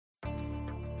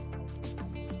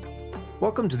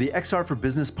Welcome to the XR for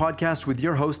Business podcast with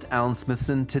your host, Alan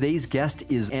Smithson. Today's guest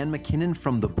is Anne McKinnon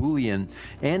from The Boolean.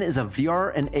 Anne is a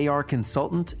VR and AR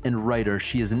consultant and writer.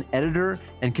 She is an editor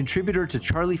and contributor to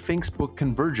Charlie Fink's book,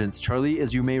 Convergence. Charlie,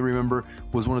 as you may remember,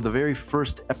 was one of the very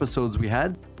first episodes we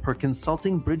had. Her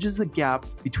consulting bridges the gap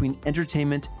between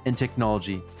entertainment and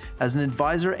technology. As an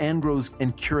advisor, Anne grows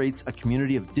and curates a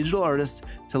community of digital artists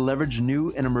to leverage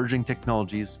new and emerging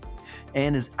technologies.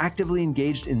 Anne is actively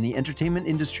engaged in the entertainment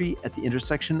industry at the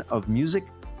intersection of music,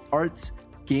 arts,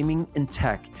 gaming, and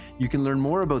tech. You can learn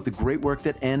more about the great work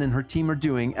that Anne and her team are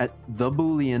doing at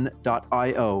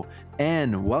theboolean.io.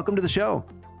 Anne, welcome to the show.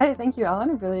 Hey, thank you, Alan.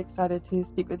 I'm really excited to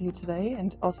speak with you today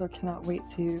and also cannot wait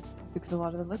to speak with a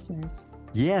lot of the listeners.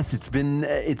 Yes, it's been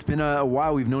a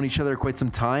while. We've known each other quite some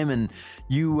time, and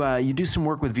you do some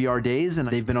work with VR Days, and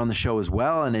they've been on the show as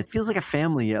well. And it feels like a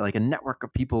family, like a network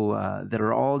of people that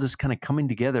are all just kind of coming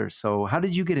together. So, how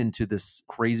did you get into this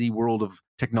crazy world of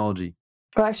technology?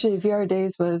 Well, actually, VR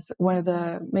Days was one of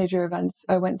the major events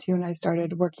I went to when I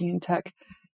started working in tech,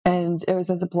 and it was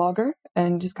as a blogger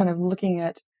and just kind of looking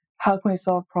at how can we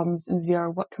solve problems in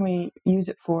VR, what can we use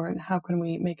it for, and how can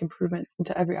we make improvements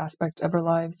into every aspect of our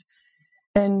lives.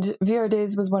 And VR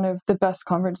Days was one of the best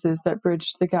conferences that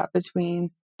bridged the gap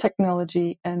between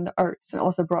technology and the arts and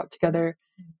also brought together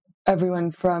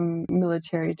everyone from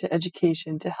military to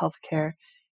education to healthcare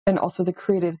and also the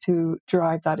creatives who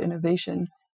drive that innovation.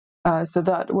 So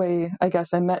that way, I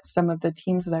guess I met some of the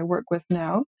teams that I work with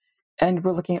now, and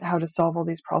we're looking at how to solve all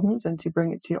these problems and to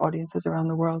bring it to audiences around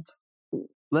the world.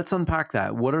 Let's unpack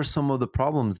that. What are some of the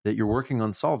problems that you're working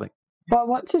on solving? Well, I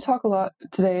want to talk a lot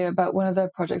today about one of the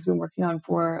projects we've been working on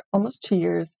for almost 2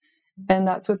 years, and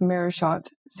that's with Mirrorshot.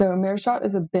 So Mirrorshot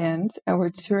is a band, and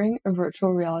we're touring a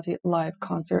virtual reality live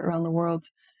concert around the world.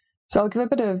 So I'll give a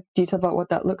bit of detail about what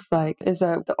that looks like, is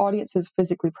that the audience is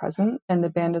physically present, and the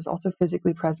band is also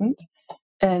physically present.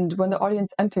 And when the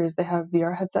audience enters, they have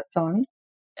VR headsets on,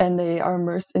 and they are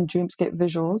immersed in dreamscape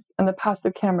visuals. And the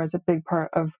passive camera is a big part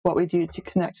of what we do to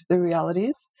connect the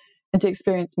realities and to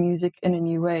experience music in a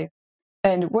new way.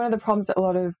 And one of the problems that a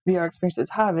lot of VR experiences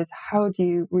have is how do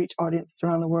you reach audiences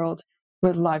around the world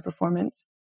with live performance?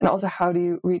 And also how do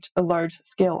you reach a large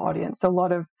scale audience? So a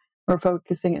lot of we're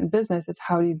focusing in business is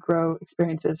how do you grow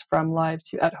experiences from live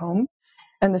to at home?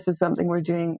 And this is something we're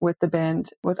doing with the band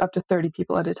with up to 30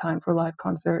 people at a time for a live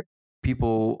concert.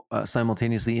 People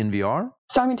simultaneously in VR?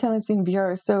 Simultaneously in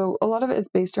VR. So a lot of it is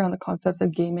based around the concepts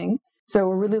of gaming. So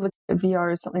we're really looking at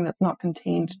VR as something that's not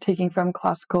contained, taking from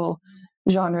classical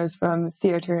genres from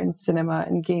theater and cinema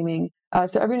and gaming.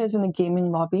 So everyone is in a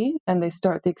gaming lobby and they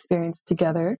start the experience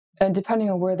together. And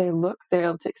depending on where they look, they're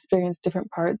able to experience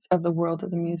different parts of the world of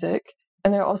the music.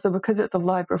 And they're also, because it's a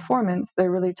live performance,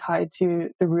 they're really tied to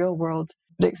the real world,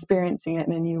 but experiencing it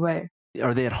in a new way.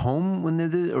 Are they at home when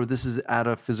they're or this is at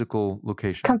a physical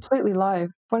location? Completely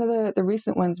live. One of the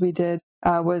recent ones we did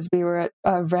was we were at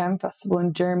a RAM festival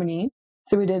in Germany.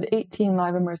 So we did 18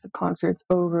 live immersive concerts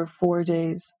over 4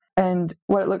 days. And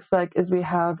what it looks like is we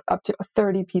have up to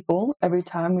 30 people every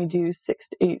time. We do 6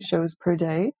 to 8 shows per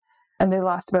day, and they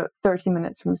last about 30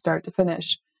 minutes from start to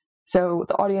finish. So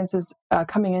the audience is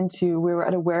coming into, we were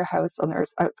at a warehouse on the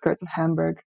outskirts of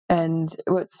Hamburg. And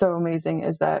what's so amazing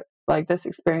is that like this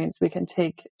experience we can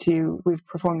take to, we've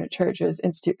performed at churches,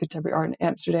 Institute Contemporary Art in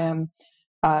Amsterdam,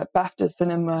 BAFTA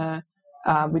Cinema.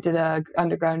 We did a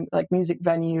underground like music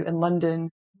venue in London,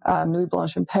 Nuit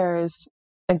Blanche in Paris,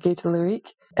 and Gaîté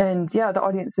Lyrique. And yeah, the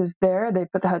audience is there. They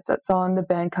put the headsets on, the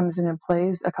band comes in and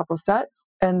plays a couple sets,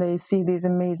 and they see these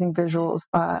amazing visuals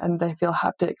and they feel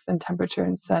haptics and temperature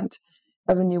and scent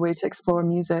of a new way to explore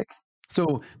music.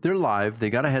 So they're live, they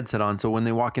got a headset on. So when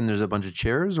they walk in, there's a bunch of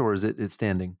chairs, or is it's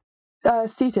standing?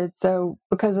 Seated. So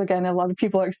because again, a lot of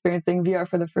people are experiencing VR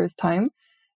for the first time,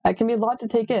 it can be a lot to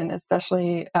take in,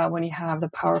 especially when you have the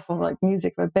powerful like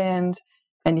music of a band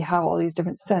and you have all these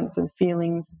different scents and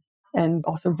feelings and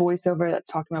also voiceover that's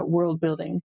talking about world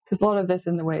building. Because a lot of this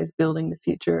in the way is building the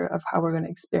future of how we're going to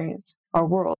experience our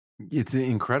world. It's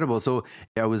incredible. So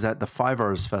I was at the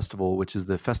 5Rs Festival, which is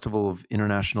the Festival of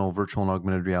International Virtual and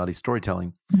Augmented Reality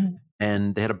Storytelling. Mm-hmm.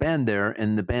 And they had a band there,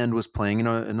 and the band was playing in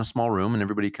a small room, and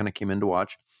everybody kind of came in to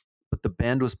watch. But the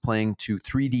band was playing to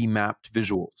 3D mapped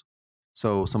visuals.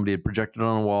 So somebody had projected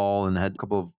on a wall and had a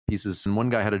couple of pieces, and one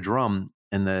guy had a drum,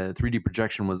 and the 3D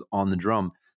projection was on the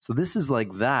drum. So this is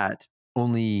like that,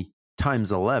 only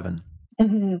times 11.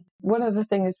 Mm-hmm. One of the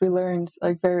things we learned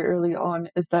like very early on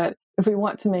is that if we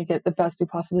want to make it the best we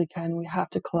possibly can, we have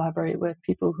to collaborate with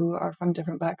people who are from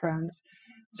different backgrounds.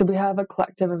 So we have a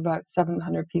collective of about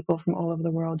 700 people from all over the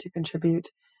world who contribute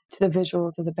to the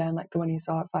visuals of the band, like the one you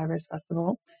saw at 5Rs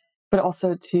Festival. but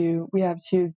also we have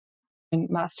two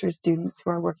master's students who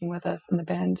are working with us in the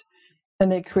band,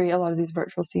 and they create a lot of these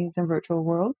virtual scenes and virtual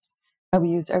worlds. And we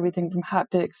use everything from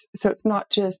haptics. So it's not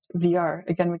just VR.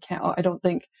 Again, I don't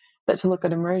think that to look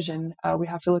at immersion, we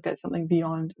have to look at something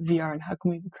beyond VR and how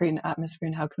can we create an atmosphere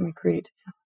and how can we create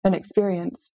an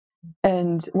experience.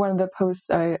 And one of the posts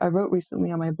I wrote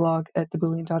recently on my blog at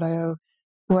theboolean.io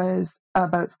was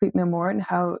about Sleep No More and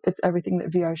how it's everything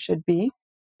that VR should be.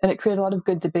 And it created a lot of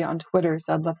good debate on Twitter.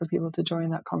 So I'd love for people to join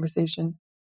that conversation.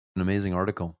 An amazing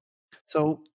article.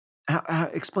 So,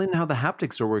 explain how the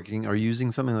haptics are working. Are you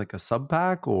using something like a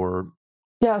Subpack or?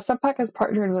 Yeah, Subpack has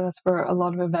partnered with us for a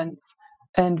lot of events.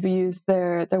 And we use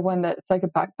their one that's like a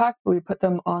backpack, but we put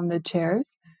them on the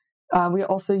chairs. We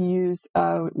also use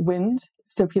wind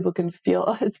so people can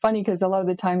feel. It's funny because a lot of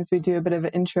the times we do a bit of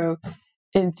an intro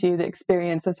into the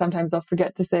experience, and sometimes I'll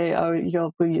forget to say, "Oh,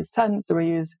 we use sense or we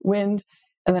use wind,"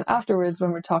 and then afterwards,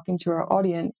 when we're talking to our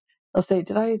audience, they'll say,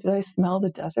 "Did I smell the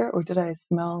desert or did I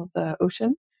smell the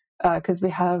ocean?" Because we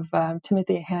have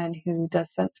Timothy Han who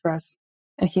does sense for us,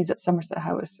 and he's at Somerset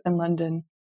House in London.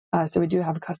 So we do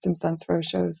have a custom sense for our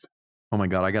shows. Oh my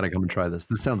God, I got to come and try this.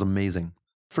 This sounds amazing.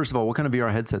 First of all, what kind of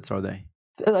VR headsets are they?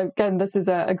 So again, this is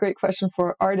a great question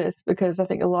for artists because I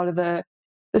think a lot of the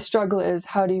struggle is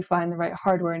how do you find the right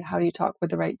hardware and how do you talk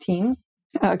with the right teams?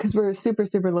 Because we're super,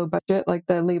 super low budget. Like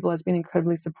the label has been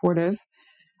incredibly supportive,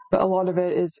 but a lot of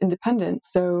it is independent.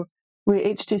 So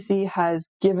HTC has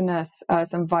given us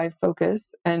some Vive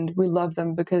Focus, and we love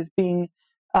them because being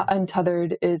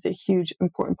untethered is a huge,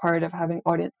 important part of having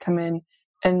audience come in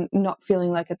and not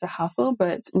feeling like it's a hassle,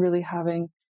 but really having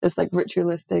this like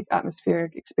ritualistic,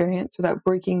 atmospheric experience without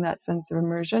breaking that sense of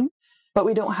immersion. But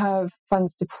we don't have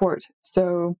funds to port,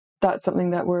 so that's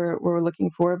something that we're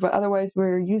looking for. But otherwise,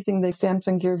 we're using the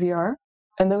Samsung Gear VR,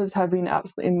 and those have been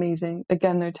absolutely amazing.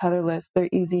 Again, they're tetherless, they're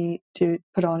easy to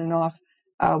put on and off.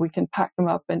 We can pack them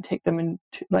up and take them in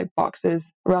like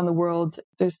boxes around the world.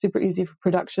 They're super easy for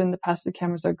production. The passive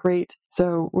cameras are great,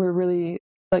 so we're really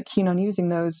like keen on using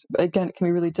those. But again, it can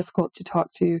be really difficult to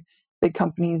talk to big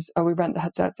companies. We rent the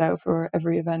headsets out for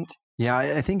every event. Yeah,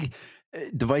 I think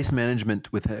device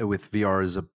management with VR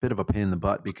is a bit of a pain in the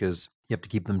butt because you have to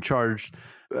keep them charged.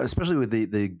 Especially with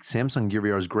the Samsung Gear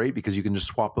VR is great because you can just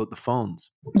swap out the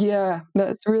phones. Yeah,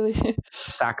 that's really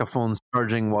Stack of phones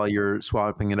charging while you're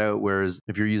swapping it out. Whereas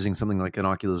if you're using something like an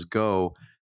Oculus Go,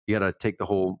 you got to take the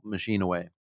whole machine away.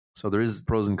 So there is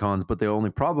pros and cons, but the only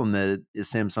problem that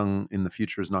is Samsung in the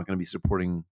future is not going to be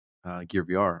supporting Gear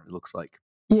VR. It looks like.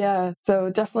 yeah. So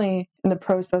definitely in the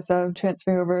process of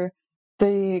transferring over,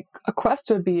 a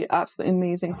Quest would be absolutely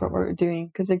amazing for what we're doing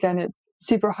because again, it's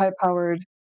super high powered.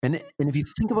 And if you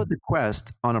think about the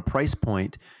Quest on a price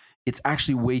point, it's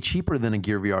actually way cheaper than a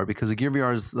Gear VR because a Gear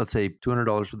VR is, let's say,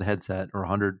 $200 for the headset or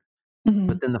 100, Mhm.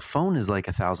 but then the phone is like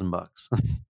 $1,000.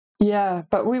 Yeah,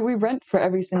 but we rent for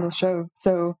every single show.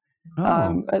 So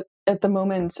Oh, at the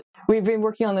moment, we've been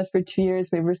working on this for 2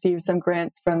 years. We've received some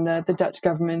grants from the Dutch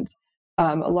government,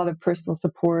 a lot of personal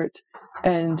support.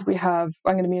 And I'm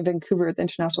going to be in Vancouver at the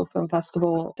International Film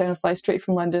Festival. So I'm going to fly straight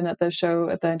from London at the show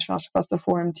at the International Festival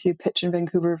Forum to pitch in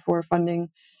Vancouver for funding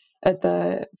at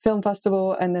the film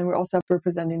festival. And then we're also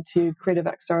representing to Creative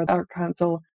XR, Art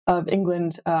Council of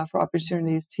England, for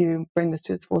opportunities to bring this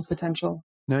to its full potential.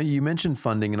 now you mentioned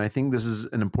funding, and I think this is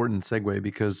an important segue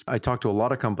because I talk to a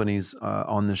lot of companies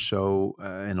on this show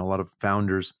and a lot of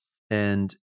founders,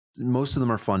 and most of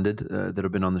them are funded that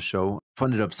have been on the show,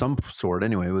 funded of some sort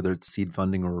anyway, whether it's seed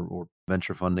funding or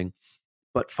venture funding.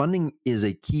 But funding is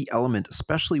a key element,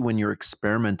 especially when you're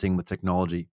experimenting with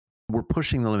technology. We're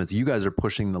pushing the limits. You guys are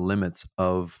pushing the limits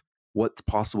of what's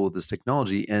possible with this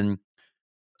technology. And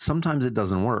sometimes it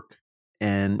doesn't work.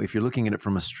 And if you're looking at it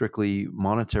from a strictly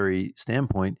monetary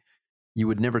standpoint, you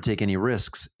would never take any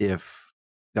risks if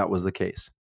that was the case.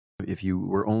 If you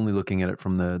were only looking at it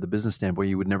from the business standpoint,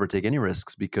 you would never take any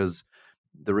risks because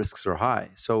the risks are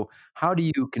high. So, how do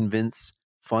you convince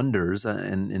funders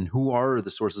and who are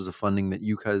the sources of funding that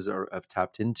you guys have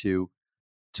tapped into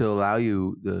to allow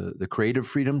you the creative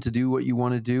freedom to do what you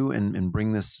want to do and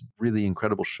bring this really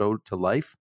incredible show to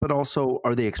life? But also,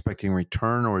 are they expecting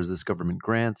return or is this government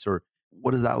grants or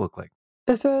what does that look like?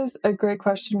 This was a great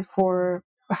question for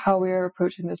how we are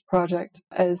approaching this project.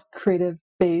 As creative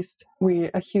based,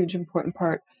 a huge important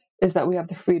part is that we have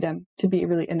the freedom to be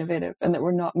really innovative and that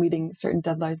we're not meeting certain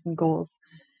deadlines and goals.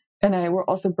 We're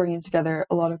also bringing together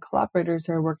a lot of collaborators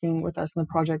who are working with us on the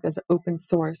project as an open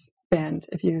source band,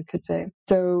 if you could say.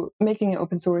 So making it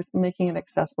open source, making it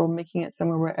accessible, making it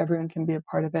somewhere where everyone can be a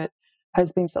part of it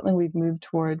has been something we've moved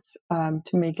towards to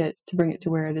bring it to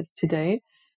where it is today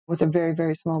with a very,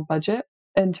 very small budget.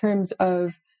 In terms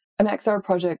of an XR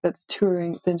project that's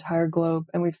touring the entire globe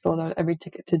and we've sold out every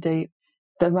ticket to date,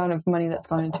 the amount of money that's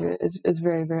gone into it is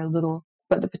very, very little,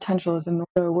 but the potential is enormous.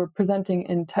 So we're presenting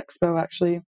in Texpo,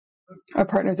 actually. Our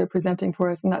partners are presenting for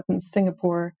us, and that's in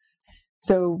Singapore.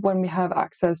 So when we have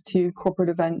access to corporate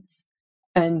events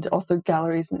and also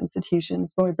galleries and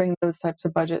institutions, when we bring those types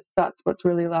of budgets, that's what's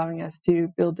really allowing us to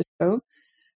build the show.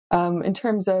 In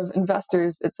terms of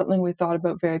investors, it's something we thought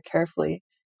about very carefully.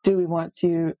 Do we want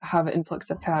to have an influx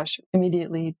of cash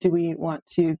immediately? Do we want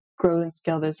to grow and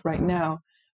scale this right now?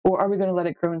 Or are we going to let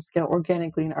it grow and scale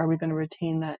organically? And are we going to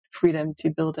retain that freedom to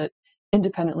build it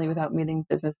independently without meeting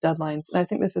business deadlines? And I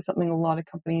think this is something a lot of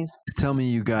companies. Tell me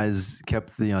you guys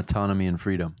kept the autonomy and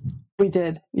freedom. We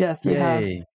did. Yes, we have.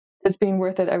 Yay. It's been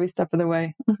worth it every step of the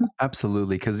way.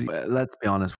 Absolutely. Because let's be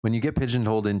honest, when you get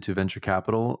pigeonholed into venture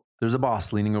capital, there's a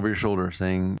boss leaning over your shoulder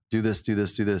saying, do this, do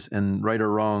this, do this. And right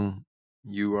or wrong,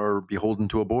 you are beholden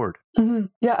to a board. Mm-hmm.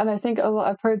 Yeah. And I think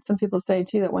I've heard some people say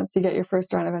too that once you get your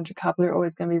first round of venture capital, you're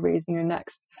always going to be raising your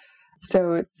next.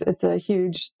 So it's a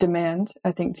huge demand,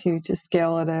 I think, to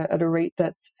scale at a rate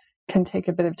that can take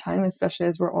a bit of time, especially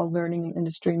as we're all learning in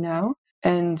industry now.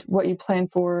 And what you plan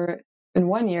for in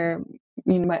 1 year,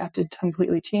 you might have to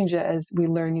completely change it as we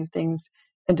learn new things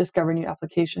and discover new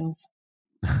applications.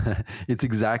 It's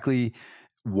exactly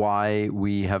why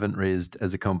we haven't raised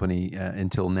as a company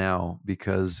until now,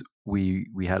 because we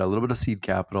had a little bit of seed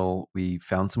capital. We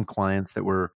found some clients that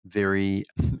were very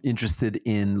interested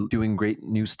in doing great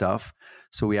new stuff.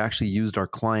 So we actually used our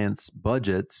clients'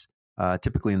 budgets,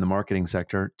 typically in the marketing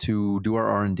sector, to do our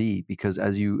R&D, because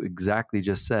as you exactly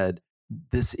just said,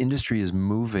 this industry is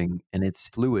moving and it's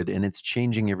fluid and it's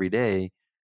changing every day.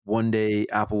 One day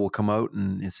Apple will come out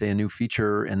and say a new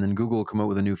feature, and then Google will come out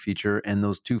with a new feature, and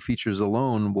those two features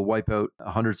alone will wipe out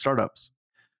 100 startups.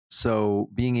 So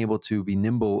being able to be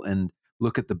nimble and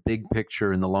look at the big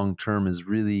picture in the long term is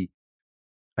really,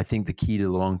 I think, the key to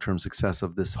the long term success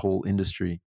of this whole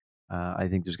industry. I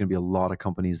think there's going to be a lot of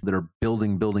companies that are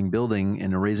building, building, building,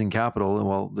 and are raising capital.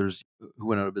 Well, there's who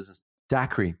went out of business.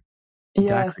 Dacry.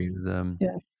 Yes. Dacry was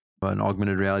Yes. an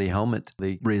augmented reality helmet.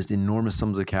 They raised enormous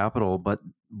sums of capital, but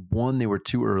one, they were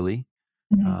too early.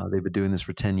 They've been doing this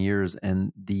for 10 years,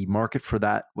 and the market for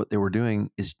that, what they were doing,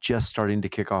 is just starting to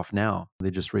kick off now.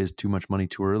 They just raised too much money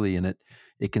too early, and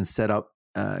it can set up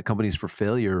companies for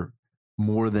failure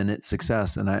more than its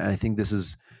success. And I think this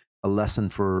is a lesson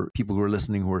for people who are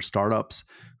listening, who are startups,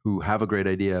 who have a great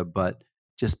idea, but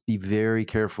just be very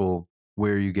careful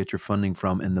where you get your funding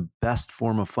from. And the best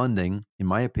form of funding, in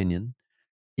my opinion,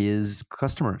 is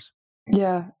customers.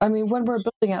 Yeah. I mean, when we're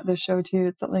building out this show too,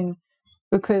 it's something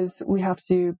because we have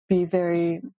to be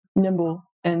very nimble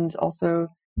and also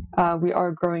we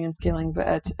are growing and scaling,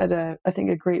 but at I think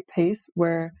a great pace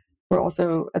where we're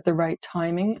also at the right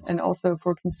timing, and also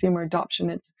for consumer adoption,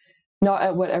 it's not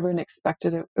at what everyone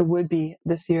expected it would be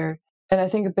this year. And I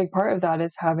think a big part of that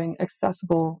is having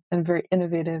accessible and very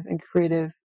innovative and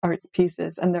creative arts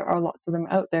pieces, and there are lots of them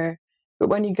out there. But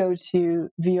when you go to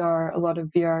VR, a lot of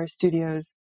VR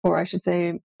studios, or I should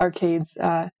say arcades,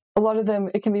 a lot of them,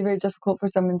 it can be very difficult for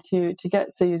someone to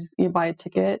get. So you buy a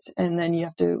ticket and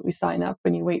then we sign up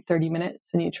and you wait 30 minutes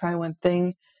and you try one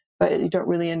thing, but you don't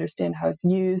really understand how it's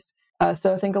used.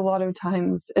 So I think a lot of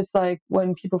times it's like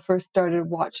when people first started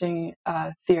watching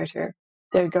theater,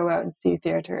 they would go out and see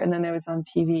theater, and then it was on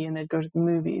TV, and they'd go to the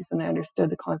movies and they understood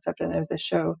the concept, and there was a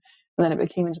show, and then it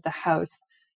became into the house.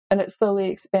 And it slowly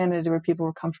expanded to where people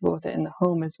were comfortable with it in the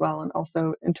home as well, and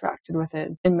also interacted with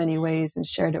it in many ways and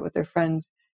shared it with their friends.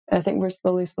 And I think we're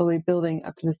slowly building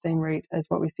up to the same rate as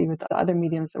what we see with the other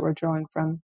mediums that we're drawing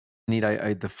from. Neat.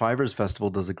 The Fivers Festival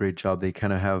does a great job. They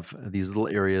kind of have these little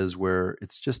areas where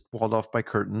it's just walled off by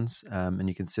curtains, and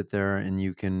you can sit there and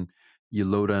you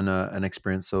load on an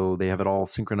experience. So they have it all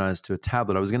synchronized to a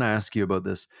tablet. I was going to ask you about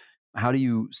this. How do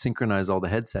you synchronize all the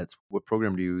headsets? What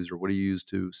program do you use, or what do you use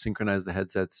to synchronize the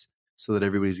headsets so that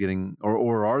everybody's getting,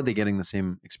 or are they getting the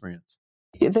same experience?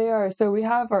 They are. So we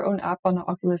have our own app on the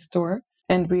Oculus Store,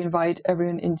 and we invite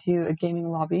everyone into a gaming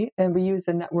lobby, and we use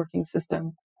a networking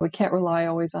system. We can't rely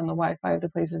always on the Wi-Fi of the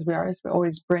places we are, so we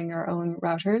always bring our own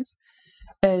routers.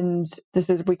 And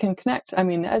we can connect. I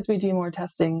mean, as we do more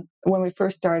testing, when we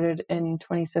first started in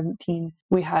 2017,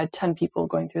 we had 10 people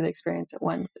going through the experience at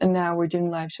once. And now we're doing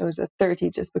live shows with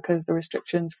 30 just because the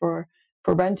restrictions for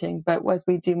renting. But as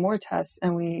we do more tests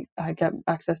and we get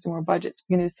access to more budgets,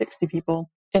 we can do 60 people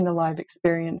in the live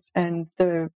experience. And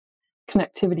the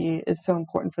connectivity is so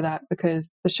important for that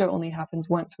because the show only happens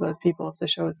once for those people if the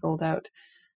show is sold out.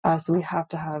 So we have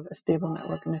to have a stable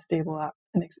network and a stable app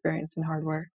and experience and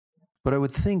hardware. But I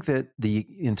would think that the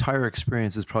entire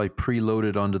experience is probably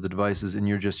preloaded onto the devices and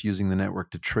you're just using the network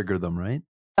to trigger them, right?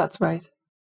 That's right.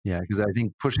 Yeah, because I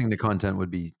think pushing the content would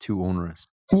be too onerous.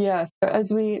 Yeah, so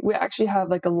as we actually have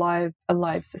like a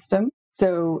live system.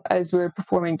 So as we're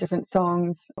performing different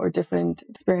songs or different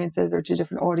experiences or to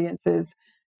different audiences,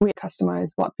 we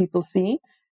customize what people see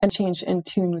and change in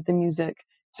tune with the music.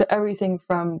 So everything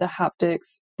from the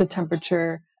haptics, the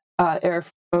temperature, airflow,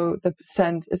 the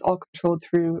scent is all controlled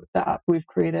through the app we've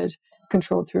created,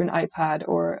 controlled through an iPad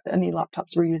or any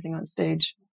laptops we're using on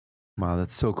stage. Wow,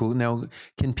 that's so cool. Now,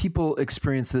 can people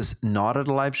experience this not at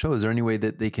a live show? Is there any way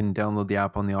that they can download the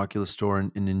app on the Oculus Store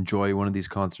and enjoy one of these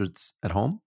concerts at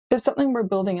home? It's something we're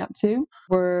building up to.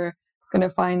 We're going to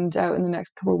find out in the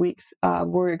next couple of weeks.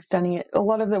 We're extending it. A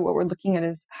lot of what we're looking at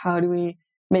is how do we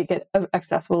make it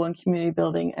accessible and community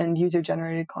building and user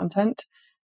generated content.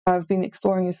 I've been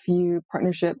exploring a few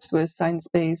partnerships with Science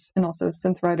Space and also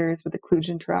Synth Writers with Kluge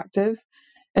Interactive,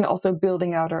 and also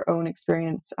building out our own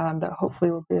experience that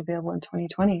hopefully will be available in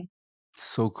 2020.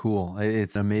 So cool.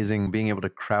 It's amazing being able to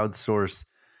crowdsource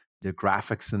the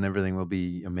graphics and everything will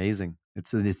be amazing.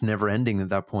 It's never ending at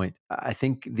that point. I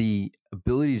think the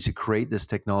ability to create this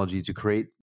technology, to create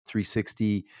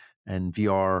 360 and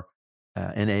VR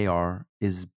and AR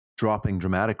is dropping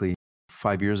dramatically.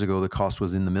 5 years ago, the cost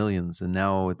was in the millions, and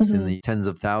now it's in Mhm. the tens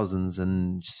of thousands,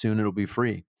 and soon it'll be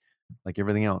free, like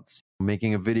everything else.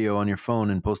 Making a video on your phone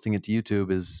and posting it to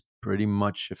YouTube is pretty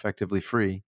much effectively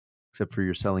free, except for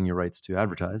you're selling your rights to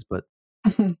advertise, but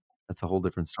that's a whole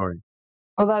different story.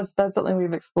 Well, that's something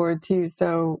we've explored too.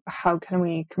 So, how can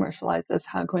we commercialize this?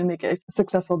 How can we make it a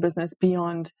successful business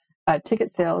beyond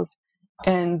ticket sales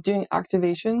and doing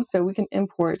activation? So we can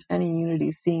import any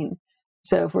Unity scene.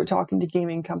 So if we're talking to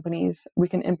gaming companies, we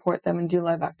can import them and do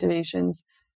live activations.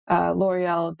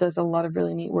 L'Oreal does a lot of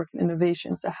really neat work in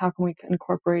innovation. So how can we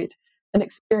incorporate an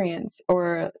experience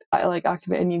or like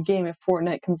activate a new game if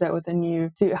Fortnite comes out with a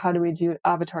new? So how do we do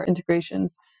avatar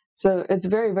integrations? So it's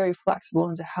very, very flexible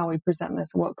into how we present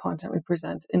this and what content we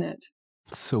present in it.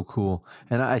 So cool.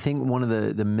 And I think one of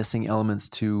the missing elements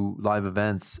to live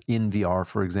events in VR,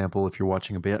 for example, if you're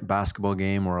watching a basketball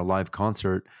game or a live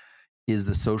concert, is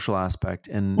the social aspect.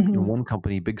 And Mhm. one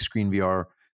company, Big Screen VR,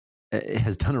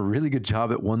 has done a really good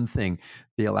job at one thing.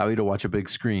 They allow you to watch a big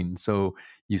screen. So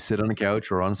you sit on a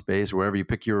couch or on space or wherever you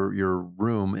pick your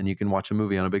room and you can watch a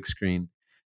movie on a big screen.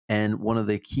 And one of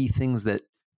the key things that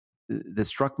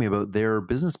struck me about their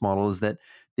business model is that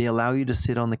they allow you to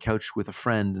sit on the couch with a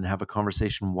friend and have a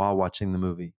conversation while watching the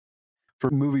movie. For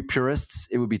movie purists,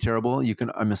 it would be terrible.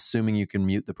 I'm assuming you can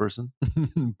mute the person,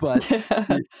 but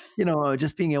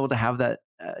just being able to have that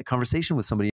conversation with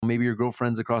somebody, maybe your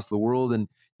girlfriend's across the world, and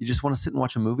you just want to sit and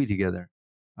watch a movie together.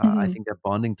 I Mhm. think that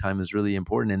bonding time is really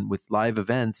important. And with live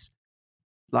events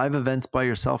by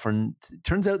yourself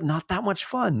turns out not that much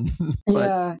fun. But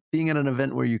Yeah. being at an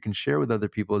event where you can share with other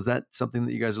people, is that something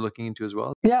that you guys are looking into as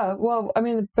well? Yeah. Well, I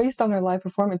mean, based on our live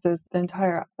performances, the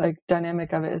entire like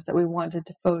dynamic of it is that we wanted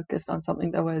to focus on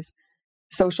something that was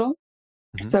social.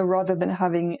 Hmm. So rather than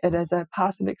having it as a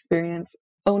passive experience,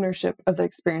 ownership of the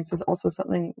experience was also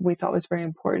something we thought was very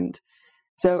important.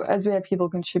 So as we have people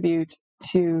contribute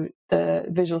to the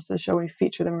visuals of the show, we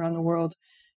feature them around the world.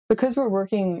 Because we're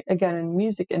working again in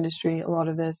music industry, a lot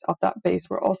of this off that base,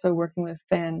 we're also working with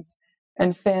fans,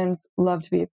 and fans love to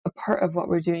be a part of what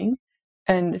we're doing.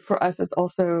 And for us, it's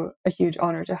also a huge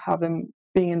honor to have them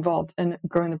being involved and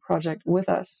growing the project with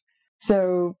us.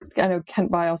 So I know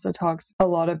Kent Bai also talks a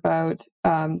lot about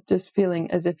just feeling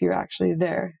as if you're actually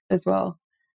there as well.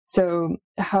 So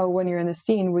how when you're in the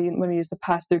scene, when we use the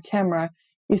pass-through camera,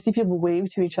 you see people wave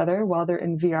to each other while they're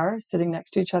in VR, sitting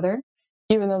next to each other,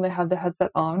 even though they have the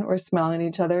headset on, or smiling at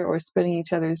each other, or spinning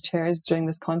each other's chairs during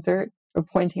this concert, or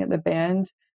pointing at the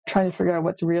band, trying to figure out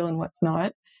what's real and what's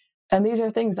not. And these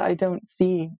are things I don't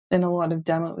see in a lot of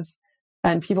demos.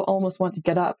 And people almost want to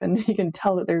get up, and you can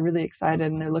tell that they're really excited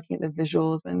and they're looking at the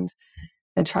visuals and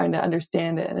trying to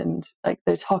understand it. And like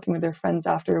they're talking with their friends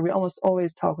after. We almost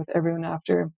always talk with everyone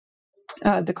after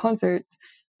the concerts,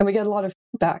 and we get a lot of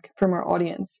feedback from our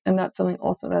audience. And that's something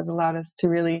also that has allowed us to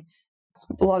really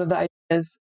a lot of the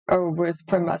ideas or was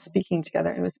from us speaking together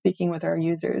and was speaking with our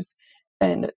users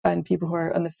and people who are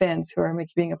and the fans who are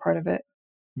being a part of it.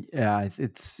 Yeah,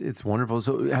 it's wonderful.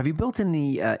 So, have you built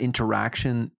any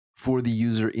interaction for the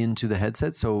user into the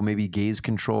headset? So maybe gaze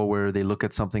control where they look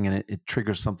at something and it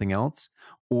triggers something else,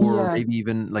 or Yeah. maybe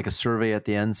even like a survey at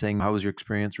the end saying, "How was your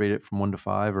experience? Rate it from 1 to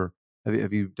 5." Or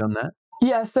have you done that?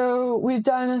 Yeah, so we've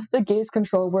done the gaze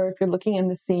control where if you're looking in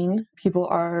the scene, people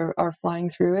are flying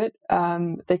through it.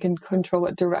 They can control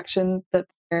what direction that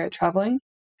they're traveling.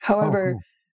 Oh, However, cool.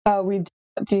 We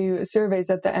do surveys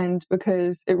at the end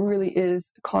because it really is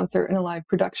a concert and a live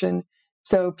production.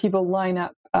 So people line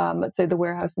up, let's say the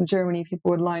warehouse in Germany,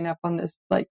 people would line up on this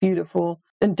like beautiful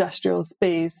industrial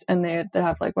space, and they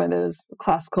have like one of those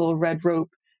classical red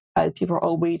rope. People are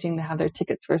all waiting. They have their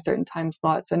tickets for a certain time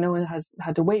slot, so no one has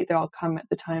had to wait. They all come at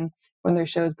the time when their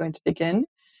show is going to begin,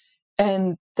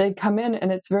 and they come in,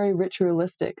 and it's very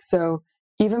ritualistic. So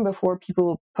even before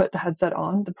people put the headset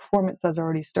on, the performance has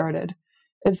already started.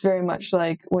 It's very much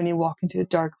like when you walk into a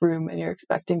dark room and you're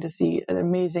expecting to see an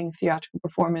amazing theatrical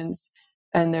performance,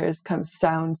 and there's kind of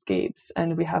soundscapes,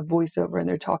 and we have voiceover, and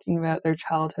they're talking about their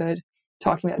childhood,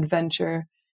 talking about adventure,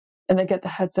 and they get the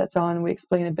headsets on, and we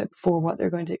explain a bit before what they're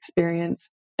going to experience.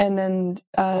 And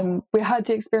then we had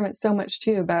to experiment so much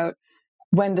too about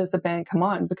when does the band come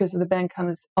on? Because if the band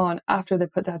comes on after they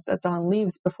put the headsets on,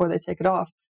 leaves before they take it off,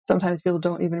 sometimes people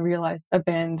don't even realize the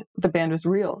band was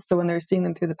real. So when they're seeing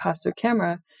them through the pass-through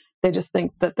camera, they just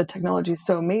think that the technology is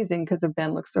so amazing because the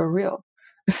band looks so real.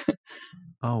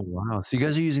 Oh, wow. So you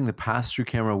guys are using the pass-through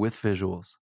camera with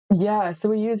visuals. Yeah, so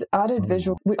we use added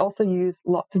visual. Oh. We also use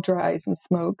lots of dry ice and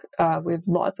smoke. We have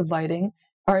lots of lighting.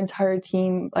 Our entire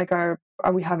team, like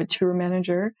we have a tour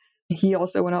manager. He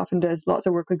also went off and does lots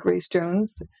of work with Grace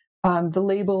Jones. The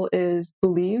label is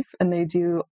Believe, and they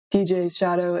do DJ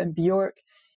Shadow and Bjork,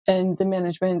 and the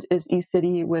management is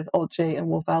E-City with Alt J and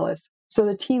Wolf Alice. So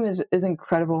the team is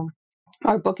incredible.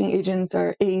 Our booking agents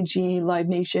are AEG, Live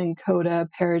Nation, Coda,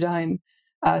 Paradigm.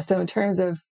 So in terms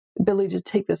of ability to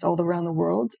take this all around the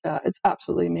world, it's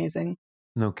absolutely amazing.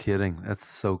 No kidding. That's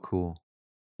so cool.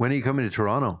 When are you coming to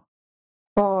Toronto?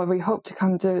 Oh, we hope to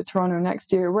come to Toronto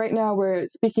next year. Right now, we're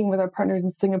speaking with our partners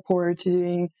in Singapore to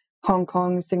doing Hong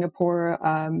Kong, Singapore,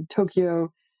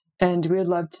 Tokyo, and we're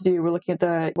looking at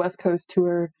the West Coast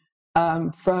tour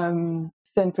from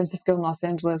San Francisco and Los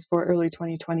Angeles for early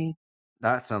 2020.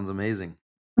 That sounds amazing.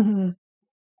 Mm-hmm.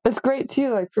 It's great too,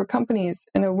 like for companies,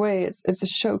 in a way, it's a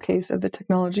showcase of the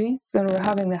technology. So we're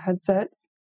having the headsets,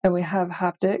 and we have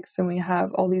haptics, and we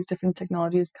have all these different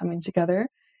technologies coming together.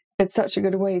 It's such a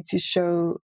good way to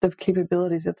show the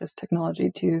capabilities of this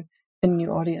technology to a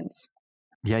new audience.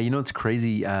 Yeah, you know, it's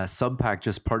crazy. Subpack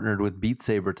just partnered with Beat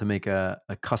Saber to make a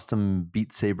custom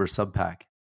Beat Saber subpack.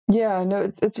 Yeah,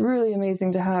 no, it's really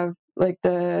amazing to have like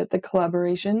the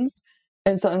collaborations,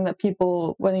 and something that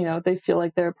people, when they feel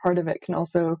like they're a part of it, can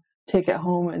also take it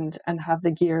home and have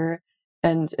the gear,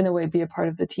 and in a way be a part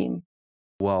of the team.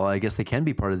 Well, I guess they can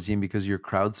be part of the team because you're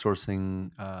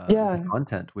crowdsourcing the Yeah.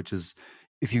 content, which is,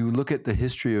 if you look at the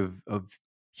history of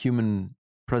human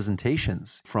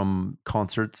presentations from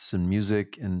concerts and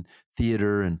music and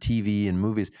theater and TV and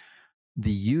movies, the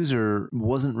user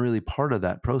wasn't really part of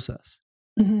that process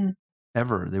Mhm.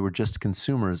 ever. They were just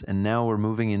consumers. And now we're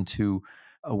moving into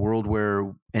a world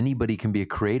where anybody can be a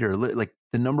creator. Like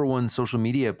the number one social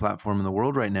media platform in the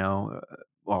world right now,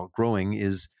 while growing,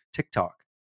 is TikTok.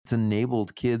 It's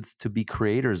enabled kids to be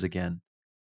creators again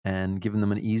and given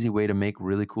them an easy way to make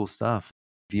really cool stuff.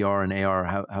 VR and AR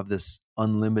have this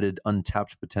unlimited,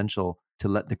 untapped potential to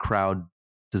let the crowd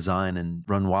design and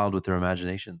run wild with their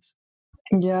imaginations.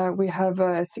 Yeah, we have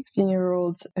a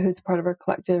 16-year-old who's part of our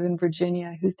collective in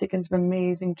Virginia who's taken some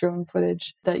amazing drone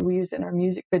footage that we use in our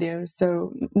music videos.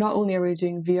 So not only are we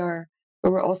doing VR,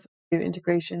 but we're also doing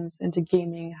integrations into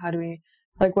gaming. How do we,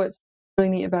 like, what's really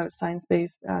neat about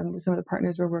Sciencebase, with some of the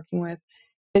partners we're working with,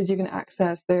 is you can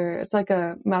access it's like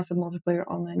a massive multiplayer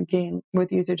online game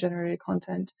with user-generated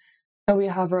content. And we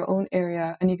have our own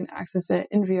area, and you can access it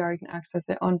in VR, you can access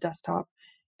it on desktop.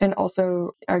 And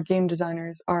also, our game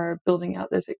designers are building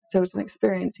out this. So it's an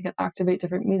experience. You can activate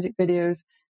different music videos,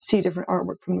 see different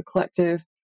artwork from the collective,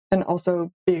 and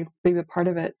also be a part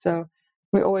of it. So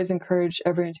we always encourage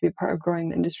everyone to be a part of growing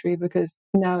the industry, because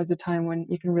now is the time when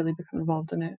you can really become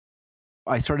involved in it.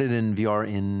 I started in VR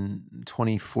in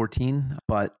 2014,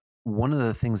 but one of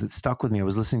the things that stuck with me, I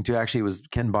was listening to, actually, it was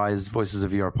Ken Bai's Voices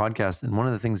of VR podcast. And one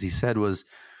of the things he said was,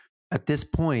 at this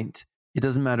point, it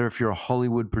doesn't matter if you're a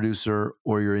Hollywood producer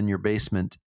or you're in your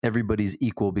basement, everybody's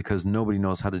equal because nobody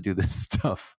knows how to do this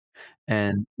stuff.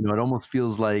 And it almost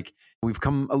feels like we've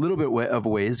come a little bit of a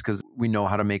ways because we know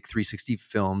how to make 360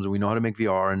 films and we know how to make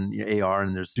VR and AR,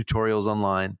 and there's tutorials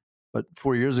online. But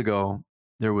 4 years ago,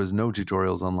 there was no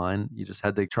tutorials online. You just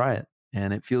had to try it.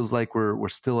 And it feels like we're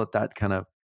still at that kind of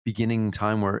beginning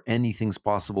time where anything's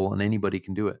possible and anybody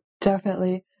can do it.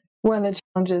 Definitely. One of the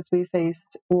challenges we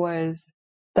faced was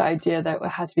the idea that we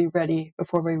had to be ready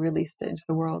before we released it into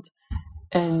the world.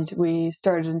 And we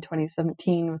started in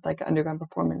 2017 with like underground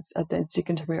performance at the Institute of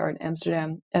Contemporary Art in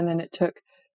Amsterdam. And then it took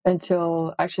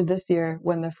until actually this year,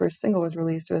 when the first single was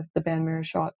released with the band Mirror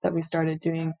Shot, that we started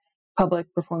doing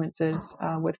public performances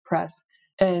with press.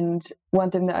 And one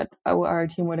thing that our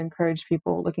team would encourage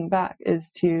people looking back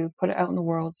is to put it out in the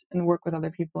world and work with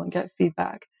other people and get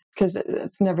feedback, because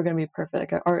it's never going to be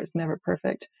perfect. Art is never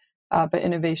perfect, but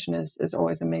innovation is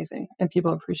always amazing and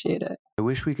people appreciate it. I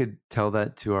wish we could tell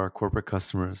that to our corporate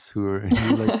customers who are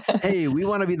like, hey, we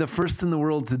want to be the first in the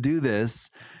world to do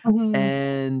this. Mhm.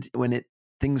 And when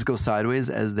things go sideways,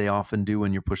 as they often do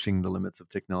when you're pushing the limits of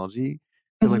technology,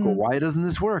 they're like, well, Mhm. why doesn't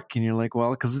this work? And you're like,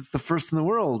 well, because it's the first in the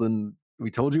world. And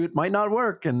we told you it might not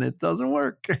work, and it doesn't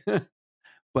work.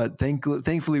 But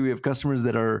thankfully, we have customers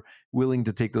that are willing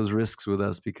to take those risks with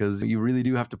us, because you really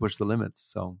do have to push the limits.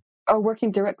 So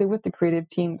Working directly with the creative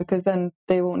team, because then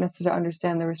they won't necessarily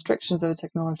understand the restrictions of the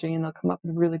technology and they'll come up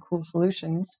with really cool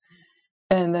solutions.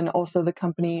 And then also the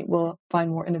company will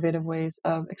find more innovative ways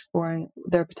of exploring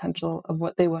their potential of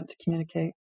what they want to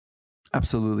communicate.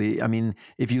 absolutely. I mean,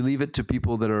 if you leave it to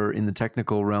people that are in the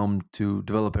technical realm to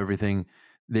develop everything,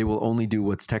 they will only do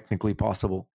what's technically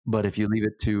possible. But if you leave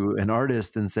it to an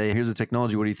artist and say, here's a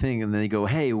technology, what do you think? And then they go,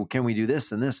 hey, well, can we do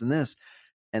this and this and this?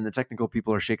 And the technical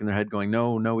people are shaking their head going,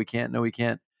 no, no, we can't, no, we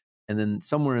can't. And then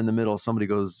somewhere in the middle, somebody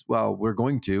goes, well, we're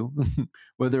going to,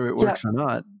 whether it Yeah, works or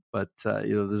not. But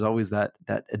there's always that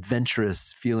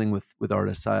adventurous feeling with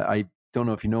artists. I don't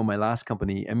know if you know my last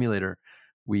company, Emulator.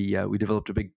 We developed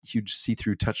a big, huge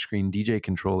see-through touchscreen DJ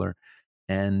controller,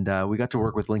 and we got to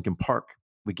work with Linkin Park.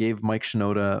 We gave Mike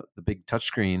Shinoda the big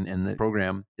touchscreen and the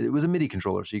program. It was a MIDI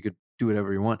controller, so you could do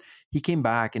whatever you want. He came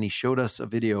back and he showed us a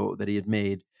video that he had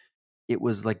made. It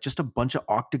was like just a bunch of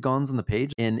octagons on the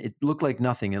page, and it looked like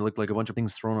nothing. It looked like a bunch of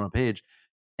things thrown on a page.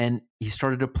 And he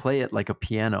started to play it like a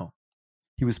piano.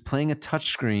 He was playing a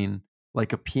touchscreen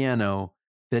like a piano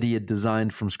that he had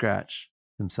designed from scratch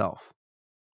himself.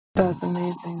 that's And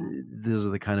amazing. those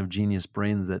are the kind of genius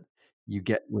brains that you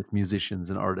get with musicians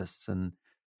and artists. And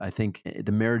I think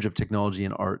the marriage of technology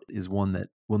and art is one that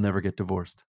will never get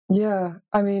divorced. Yeah,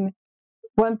 I mean,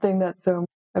 one thing that's so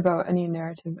about any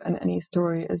narrative and any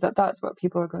story is that that's what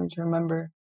people are going to remember.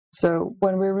 So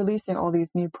when we're releasing all these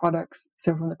new products,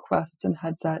 so from the Quest and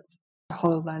headsets,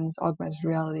 HoloLens, augmented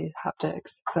reality,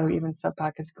 haptics, so even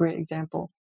Subpack is a great example,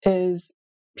 is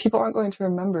people aren't going to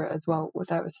remember it as well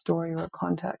without a story or a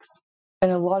context.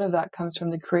 And a lot of that comes from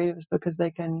the creatives because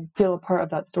they can feel a part of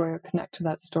that story or connect to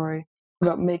that story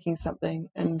about making something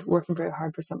and working very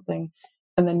hard for something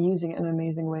and then using it in an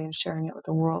amazing way and sharing it with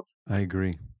the world. I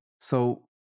agree. So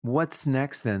what's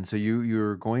next then? So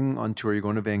you're going on tour. You're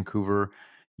going to Vancouver.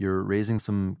 You're raising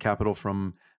some capital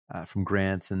from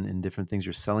grants and different things.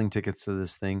 You're selling tickets to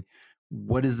this thing.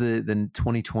 What does the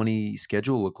 2020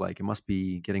 schedule look like? It must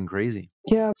be getting crazy.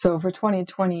 Yeah, so for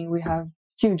 2020, we have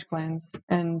huge plans,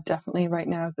 and definitely right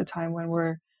now is the time when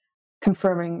we're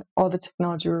confirming all the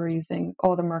technology we're using,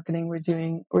 all the marketing we're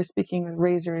doing. We're speaking with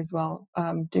Razer as well,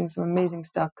 doing some amazing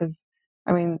stuff because,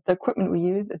 I mean, the equipment we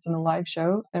use, it's in a live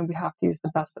show, and we have to use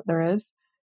the best that there is.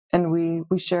 And we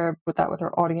share with that with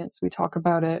our audience. We talk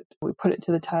about it. We put it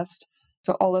to the test.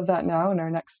 So all of that now in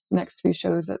our next few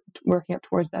shows that working up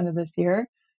towards the end of this year,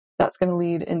 that's going to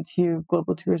lead into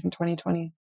global tours in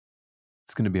 2020.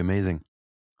 It's going to be amazing.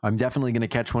 I'm definitely going to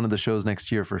catch one of the shows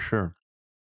next year for sure.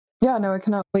 Yeah, no, I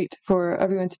cannot wait for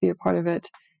everyone to be a part of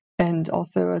it. And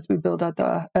also, as we build out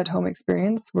the at home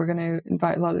experience, we're going to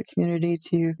invite a lot of the community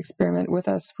to experiment with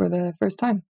us for the first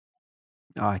time.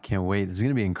 Oh, I can't wait. This is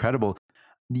going to be incredible.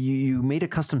 You made a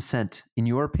custom scent. In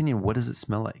your opinion, what does it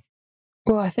smell like?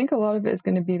 Well, I think a lot of it is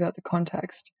going to be about the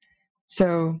context.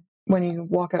 So, when you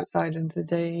walk outside into the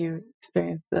day, you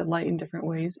experience the light in different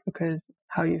ways because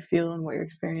how you feel and what your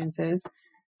experience is.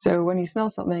 So, when you smell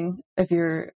something, if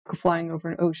you're flying over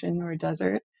an ocean or a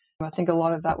desert, I think a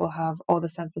lot of that will have all the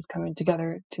senses coming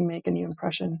together to make a new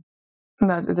impression.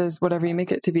 That it is whatever you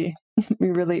make it to be. We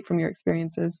relate from your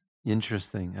experiences.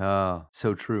 Interesting. Oh,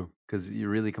 so true. Because it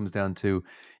really comes down to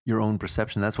your own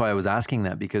perception. That's why I was asking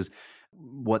that, because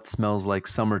what smells like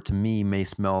summer to me may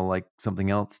smell like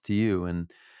something else to you. And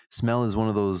smell is one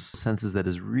of those senses that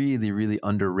is really, really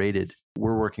underrated.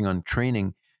 We're working on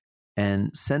training,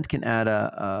 and scent can add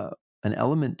an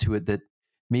element to it that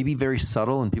may be very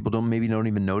subtle and people don't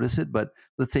even notice it. But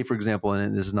let's say, for example,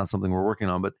 and this is not something we're working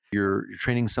on, but you're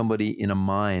training somebody in a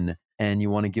mine, and you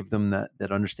want to give them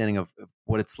that understanding of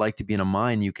what it's like to be in a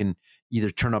mine. You can either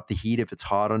turn up the heat if it's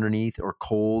hot underneath or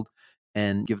cold,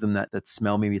 and give them that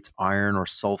smell. Maybe it's iron or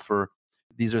sulfur.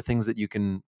 These are things that you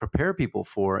can prepare people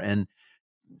for, and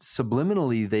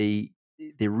subliminally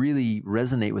they really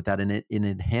resonate with that, and it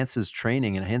enhances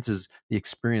training, enhances the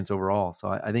experience overall. So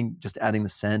I think just adding the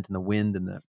scent and the wind and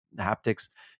the haptics,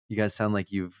 you guys sound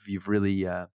like you've really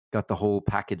got the whole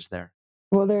package there.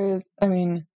 Well, there is, I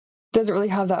mean, doesn't really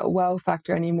have that wow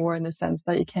factor anymore in the sense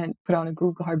that you can't put on a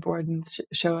Google Cardboard and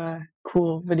show a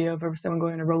cool video of someone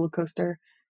going on a roller coaster.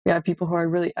 We have people who are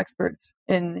really experts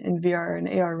in VR and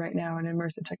AR right now and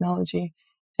immersive technology,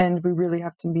 and we really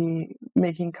have to be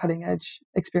making cutting edge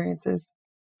experiences.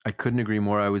 I couldn't agree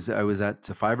more. I was at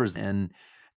Fivers, and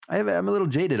I'm a little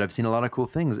jaded. I've seen a lot of cool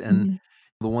things, and Mhm.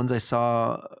 the ones I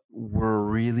saw were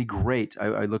really great.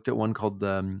 I looked at one called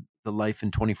the Life in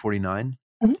 2049,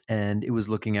 Mhm. and it was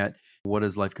looking at what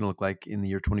is life going to look like in the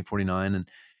year 2049, and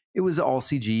it was all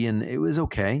CG, and it was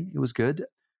okay. It was good,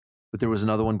 but there was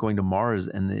another one going to Mars,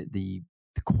 and the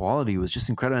quality was just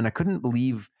incredible, and I couldn't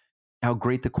believe how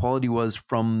great the quality was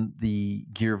from the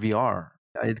Gear VR.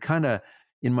 I had kind of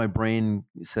in my brain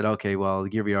said, okay, well, the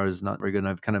Gear VR is not very good, and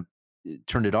I've kind of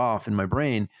turned it off in my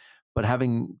brain. But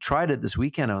having tried it this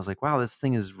weekend, I was like, wow, this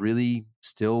thing is really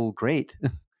still great.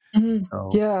 Mhm. So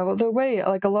Yeah, well, the way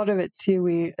like a lot of it too,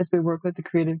 we as we work with the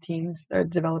creative teams or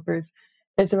developers,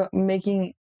 it's about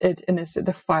making it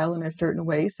the file in a certain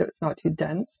way so it's not too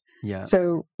dense. yeah,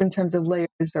 So in terms of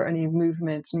layers or any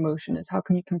movement and motion, is how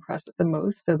can you compress it the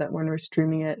most so that when we're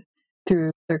streaming it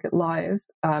through Circuit Live,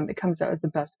 it comes out with the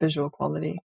best visual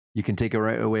quality. you can take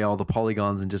away all the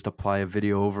polygons and just apply a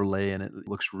video overlay, and it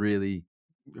looks really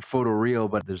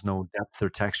photoreal, but there's no depth or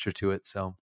texture to it.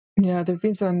 So Yeah, there've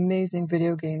been some amazing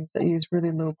video games that use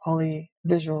really low poly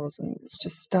visuals, and it's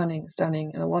just stunning,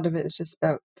 stunning. And a lot of it is just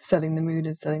about setting the mood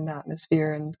and setting the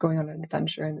atmosphere and going on an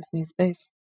adventure in this new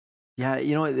space. yeah,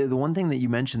 the one thing that you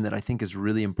mentioned that I think is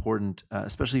really important,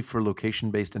 especially for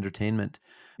location-based entertainment,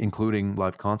 including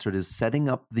live concert, is setting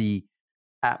up the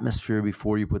atmosphere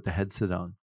before you put the headset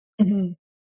on. Hmm.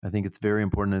 I think it's very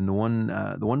important. And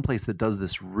the one place that does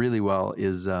this really well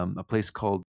is a place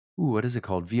called, what is it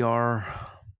called? VR.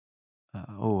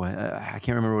 I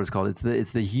can't remember what it's called.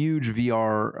 It's the huge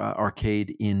VR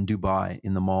arcade in Dubai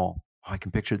in the mall. Oh, I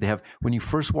can picture it. They have when you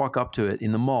first walk up to it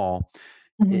in the mall,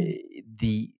 Hmm.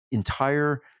 the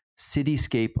entire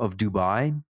cityscape of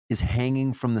Dubai is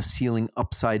hanging from the ceiling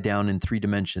upside down in 3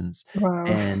 dimensions, Wow.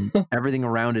 and everything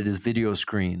around it is video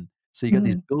screen. So you got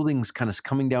these Hmm. buildings kind of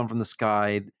coming down from the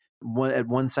sky. At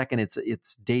 1 second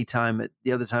it's daytime, at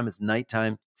the other time it's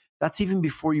nighttime. That's even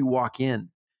before you walk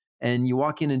in. And you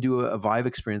walk in and do a Vive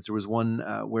experience. There was one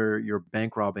where you're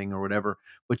bank robbing or whatever,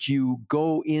 but you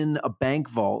go in a bank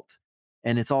vault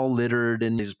and it's all littered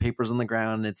and there's papers on the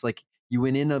ground. And it's like you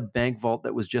went in a bank vault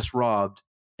that was just robbed,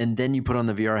 and then you put on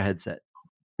the VR headset.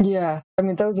 Yeah, I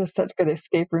mean those are such good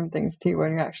escape room things too,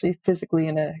 when you're actually physically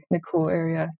in a cool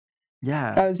area. I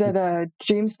Yeah. was at a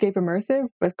Dreamscape Immersive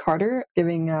with Carter,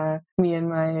 giving me and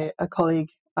my a colleague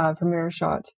from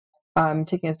Mirrorshot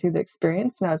taking us through the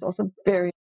experience. And I was also very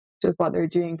interested with what they're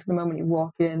doing. From the moment you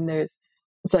walk in, it's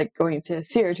like going to a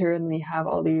theater, and then you have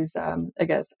all these, I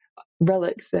guess,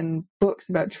 relics and books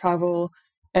about travel.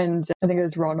 And I think it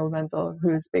was Ronald Menzel,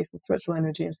 who's based in Switzerland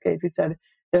with Dreamscape, who said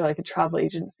they're like a travel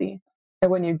agency. And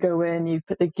when you go in, you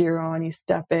put the gear on, you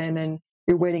step in, and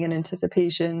you're waiting in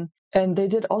anticipation. And they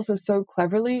did also so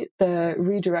cleverly the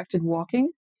redirected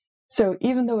walking. So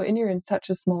even though you're in such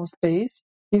a small space,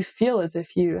 you feel as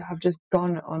if you have just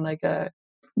gone on like a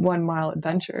 1 mile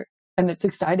adventure. And it's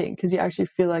exciting because you actually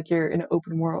feel like you're in an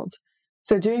open world.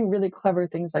 So doing really clever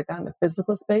things like that in the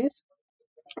physical space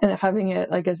and having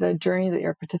it like as a journey that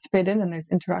you're participating in and there's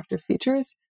interactive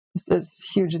features is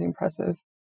hugely impressive.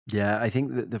 Yeah. I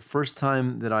think that the first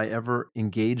time that I ever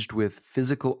engaged with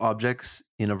physical objects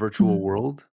in a virtual Mhm.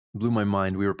 world blew my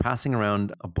mind. We were passing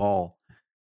around a ball,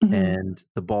 Mhm. and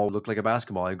the ball looked like a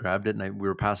basketball. I grabbed it and we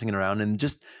were passing it around, and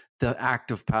just the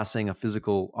act of passing a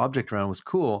physical object around was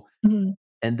cool. Mhm.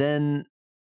 And then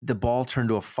the ball turned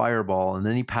to a fireball, and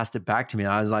then he passed it back to me.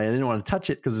 And I was like, I didn't want to touch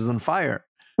it because it was on fire.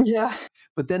 Yeah.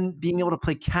 But then being able to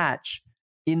play catch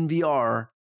in VR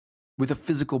with a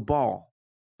physical ball,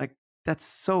 like that's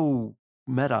so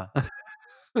meta.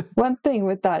 One thing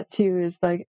with that too is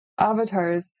like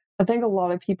avatars, I think a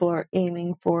lot of people are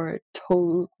aiming for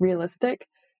total realistic,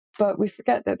 but we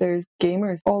forget that there's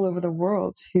gamers all over the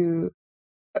world who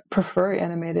prefer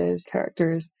animated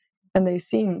characters. And they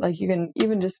seem like you can,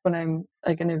 even just when I'm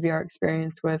like in a VR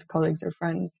experience with colleagues or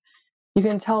friends, you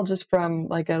can tell just from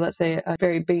like let's say a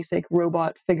very basic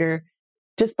robot figure,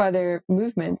 just by their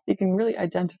movements, you can really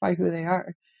identify who they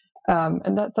are.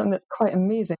 And that's something that's quite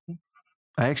amazing.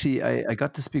 I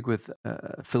got to speak with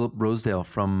Philip Rosedale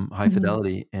from High Mhm.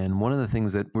 Fidelity, and one of the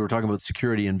things that we were talking about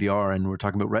security in VR, and we are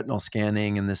talking about retinal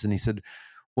scanning and this, and he said,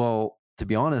 "Well, to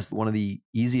be honest, one of the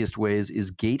easiest ways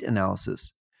is gait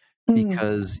analysis, Mm.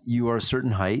 because you are a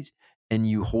certain height and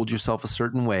you hold yourself a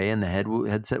certain way, and the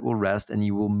headset will rest, and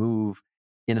you will move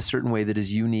in a certain way that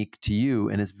is unique to you.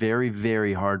 And it's very,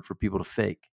 very hard for people to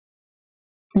fake.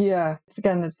 Yeah,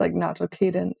 it's like natural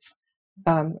cadence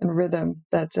and rhythm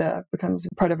that becomes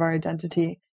part of our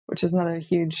identity, which is another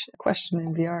huge question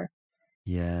in VR.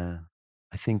 Yeah.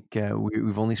 I think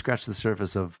we've only scratched the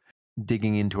surface of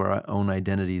digging into our own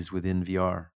identities within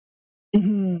VR.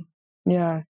 Hmm.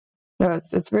 Yeah, no,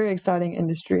 it's a very exciting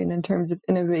industry, and in terms of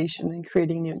innovation and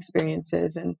creating new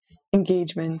experiences and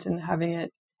engagement and having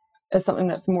it as something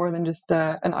that's more than just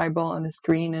an eyeball on the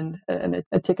screen and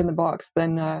a tick in the box,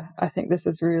 then I think this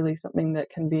is really something that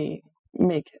can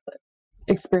make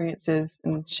experiences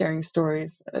and sharing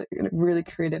stories a really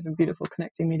creative and beautiful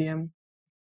connecting medium.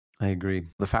 I agree.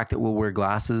 The fact that we'll wear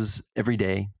glasses every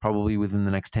day, probably within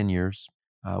the next 10 years,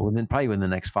 probably within the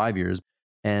next 5 years,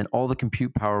 and all the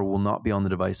compute power will not be on the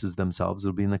devices themselves.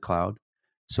 It'll be in the cloud.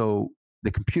 So the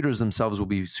computers themselves will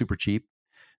be super cheap.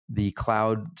 The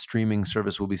cloud streaming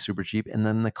service will be super cheap. And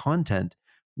then the content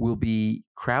will be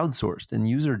crowdsourced and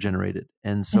user generated.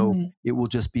 And so Hmm. it will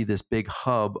just be this big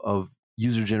hub of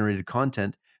user generated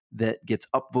content that gets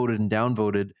upvoted and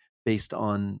downvoted based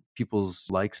on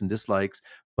people's likes and dislikes.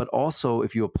 But also,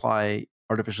 if you apply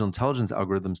artificial intelligence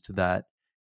algorithms to that,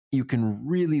 you can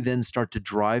really then start to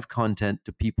drive content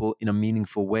to people in a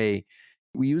meaningful way.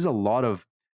 We use a lot of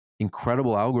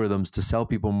incredible algorithms to sell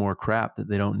people more crap that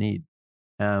they don't need.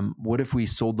 What if we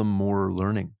sold them more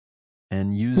learning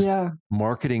and used Yeah.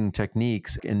 marketing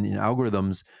techniques and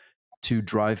algorithms to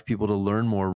drive people to learn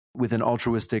more with an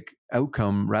altruistic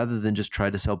outcome rather than just try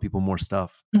to sell people more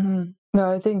stuff? Hmm.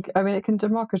 No, I mean, it can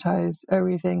democratize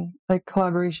everything like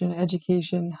collaboration,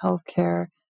 education, healthcare,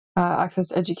 access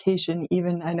to education.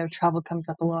 Even I know travel comes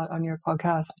up a lot on your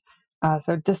podcast.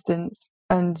 So distance.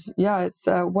 And yeah, it's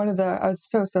I was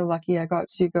so lucky. I got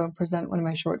to go and present one of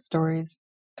my short stories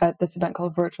at this event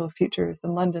called Virtual Futures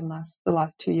in London the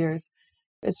last 2 years.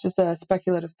 It's just a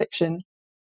speculative fiction,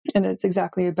 and it's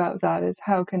exactly about that: is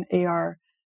how can AR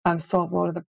solve a lot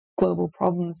of the global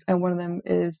problems, and one of them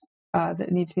is that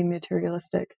it needs to be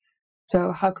materialistic.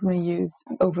 So how can we use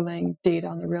overlaying data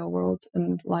on the real world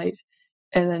and light,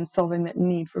 and then solving that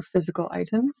need for physical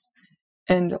items,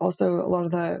 and also a lot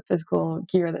of the physical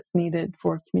gear that's needed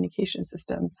for communication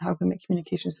systems? How can we make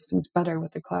communication systems better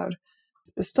with the cloud?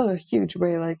 There's still a huge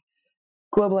way. Like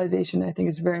globalization, I think,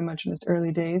 is very much in its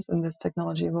early days, and this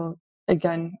technology will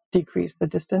again decrease the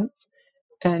distance.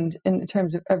 And in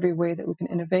terms of every way that we can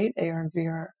innovate, AR and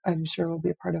VR, I'm sure will be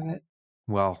a part of it.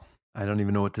 Well, I don't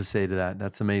even know what to say to that.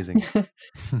 That's amazing.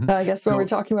 I guess when we're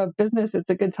So, talking about business, it's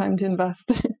a good time to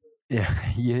invest. yeah,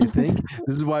 you think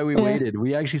this is why we Yeah. waited.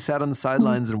 We actually sat on the Mhm.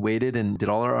 sidelines and waited and did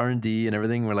all our R&D and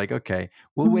everything. We're like, okay,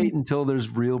 we'll Mhm. wait until there's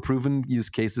real proven use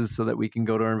cases so that we can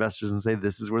go to our investors and say,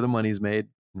 this is where the money's made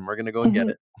and we're going to go and get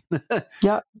Mhm. it.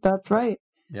 Yeah, that's right.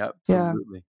 Yeah, Yeah.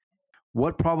 absolutely.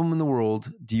 What problem in the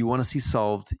world do you want to see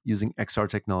solved using XR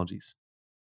technologies?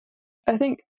 I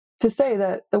think to say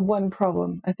that the one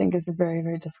problem, I think, is a very,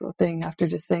 very difficult thing after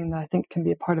just saying that I think can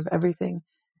be a part of everything.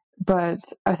 But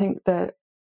I think that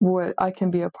what I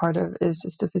can be a part of is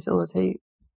just to facilitate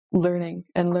learning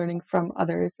and learning from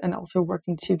others and also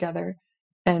working together.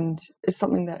 And it's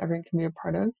something that everyone can be a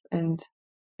part of. And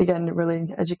again, relating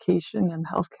to education and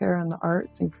healthcare and the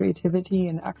arts and creativity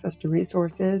and access to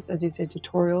resources, as you say,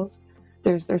 tutorials.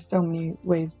 There's so many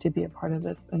ways to be a part of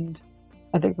this, and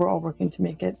I think we're all working to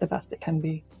make it the best it can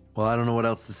be. Well, I don't know what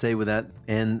else to say with that.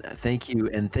 And thank you.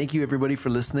 And thank you, everybody,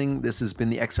 for listening. This has been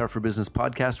the XR for Business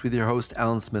podcast with your host,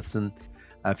 Alan Smithson.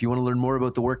 If you want to learn more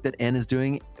about the work that Anne is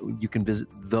doing, you can visit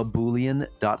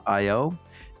theboolean.io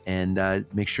and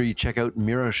make sure you check out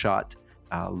MirrorShot,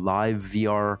 live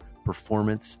VR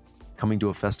performance coming to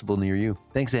a festival near you.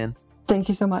 Thanks, Anne. Thank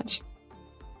you so much.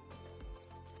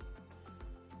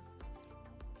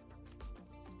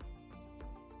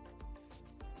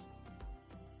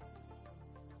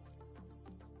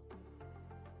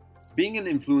 Being an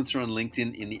influencer on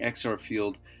LinkedIn in the XR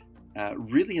field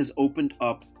really has opened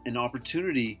up an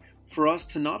opportunity for us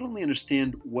to not only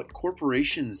understand what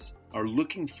corporations are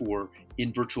looking for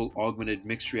in virtual augmented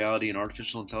mixed reality and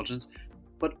artificial intelligence,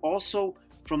 but also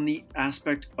from the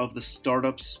aspect of the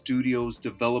startups, studios,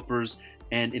 developers,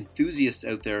 and enthusiasts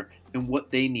out there and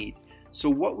what they need. So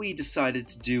what we decided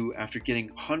to do after getting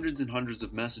hundreds and hundreds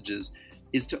of messages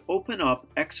is to open up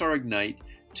XR Ignite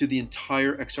to the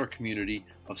entire XR community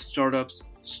of startups,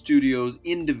 studios,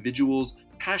 individuals,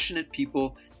 passionate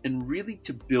people, and really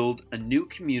to build a new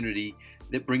community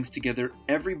that brings together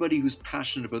everybody who's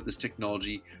passionate about this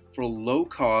technology for a low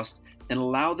cost and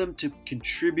allow them to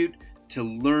contribute, to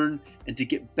learn, and to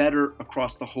get better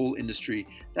across the whole industry.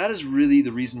 That is really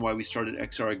the reason why we started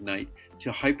XR Ignite,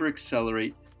 to hyper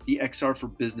accelerate the XR for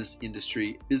business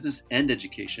industry, business and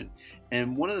education.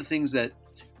 And one of the things that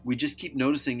we just keep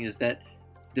noticing is that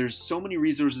there's so many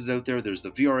resources out there. There's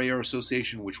the VR AR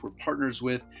Association, which we're partners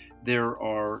with. There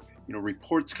are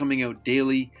reports coming out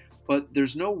daily, but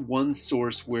there's no one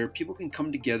source where people can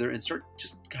come together and start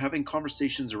just having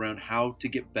conversations around how to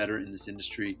get better in this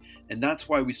industry. And that's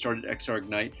why we started XR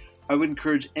Ignite. I would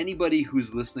encourage anybody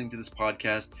who's listening to this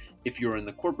podcast, if you're in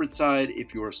the corporate side,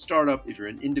 if you're a startup, if you're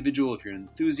an individual, if you're an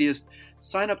enthusiast,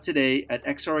 sign up today at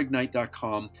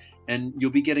xrignite.com and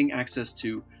you'll be getting access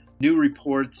to new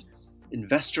reports,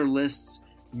 investor lists,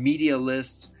 media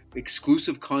lists,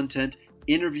 exclusive content,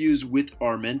 interviews with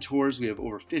our mentors. We have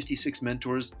over 56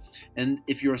 mentors. And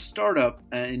if you're a startup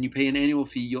and you pay an annual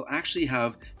fee, you'll actually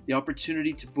have the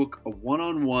opportunity to book a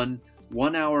one-on-one,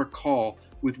 1-hour call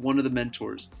with one of the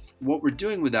mentors. What we're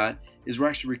doing with that is we're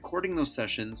actually recording those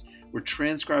sessions, we're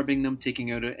transcribing them,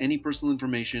 taking out any personal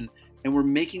information, and we're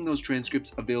making those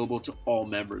transcripts available to all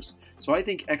members. So I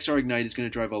think XR Ignite is going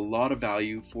to drive a lot of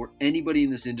value for anybody in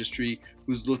this industry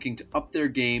who's looking to up their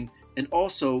game, and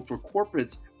also for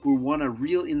corporates who want a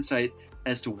real insight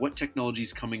as to what technology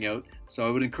is coming out. So I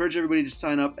would encourage everybody to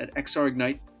sign up at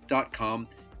xrignite.com,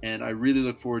 and I really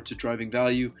look forward to driving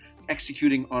value,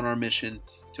 executing on our mission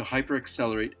to hyper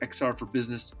accelerate XR for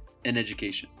business and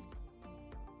education.